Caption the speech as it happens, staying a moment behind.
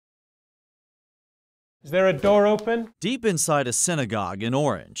Is there a door open? Deep inside a synagogue in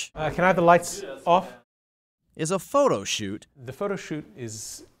Orange Can I have the lights off? is a photo shoot The photo shoot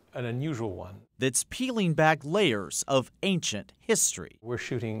is an unusual one. that's peeling back layers of ancient history. We're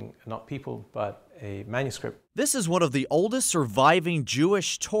shooting not people, but a manuscript. This is one of the oldest surviving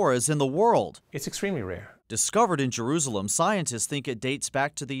Jewish Torahs in the world. It's extremely rare. Discovered in Jerusalem, scientists think it dates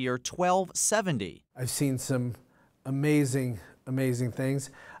back to the year 1270. I've seen some amazing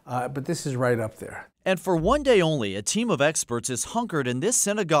things, but this is right up there. And for one day only, a team of experts is hunkered in this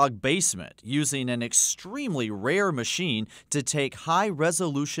synagogue basement using an extremely rare machine to take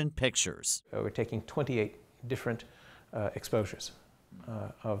high-resolution pictures. We're taking 28 different exposures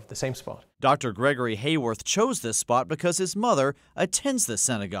of the same spot. Dr. Gregory Hayworth chose this spot because his mother attends the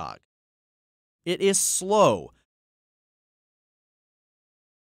synagogue. It is slow,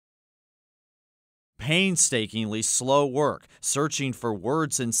 painstakingly slow work, searching for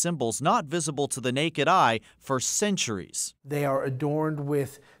words and symbols not visible to the naked eye for centuries. They are adorned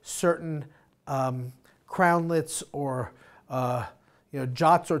with certain crownlets or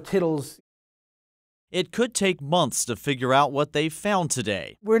jots or tittles. It could take months to figure out what they found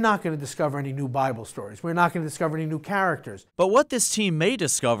today. We're not going to discover any new Bible stories. We're not going to discover any new characters. But what this team may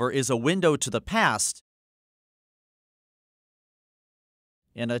discover is a window to the past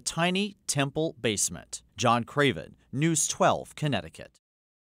in a tiny temple basement. John Craven, News 12, Connecticut.